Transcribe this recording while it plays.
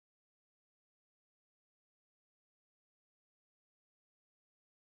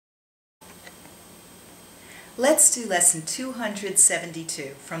Let's do lesson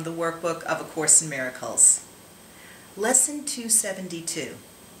 272 from the workbook of A Course in Miracles. Lesson 272.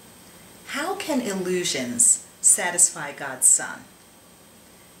 How can illusions satisfy God's Son?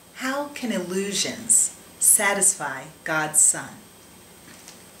 How can illusions satisfy God's Son?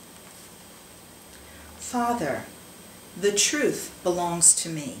 Father, the truth belongs to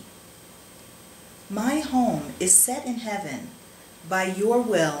me. My home is set in heaven by your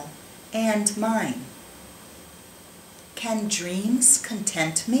will and mine. Can dreams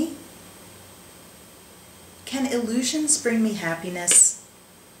content me? Can illusions bring me happiness?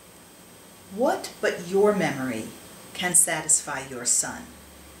 What but your memory can satisfy your Son?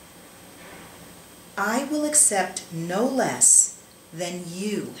 I will accept no less than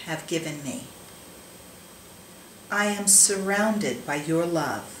you have given me. I am surrounded by your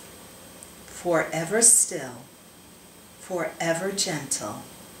love, forever still, forever gentle,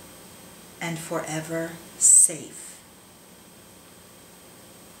 and forever safe.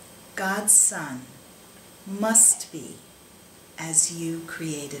 God's Son must be as you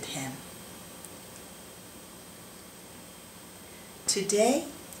created him. Today,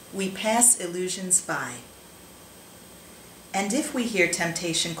 we pass illusions by. And if we hear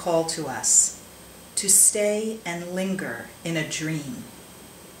temptation call to us to stay and linger in a dream,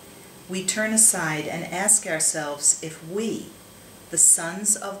 we turn aside and ask ourselves if we, the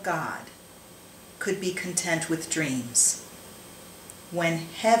sons of God, could be content with dreams, when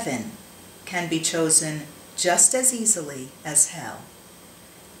heaven can be chosen just as easily as hell,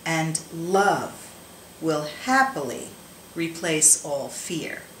 and love will happily replace all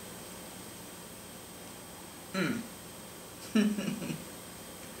fear.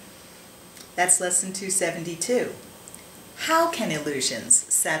 That's lesson 272. How can illusions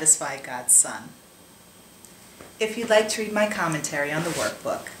satisfy God's Son? If you'd like to read my commentary on the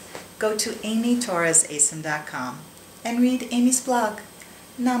workbook, go to amytorresasm.com and read Amy's blog.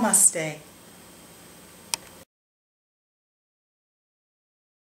 Namaste.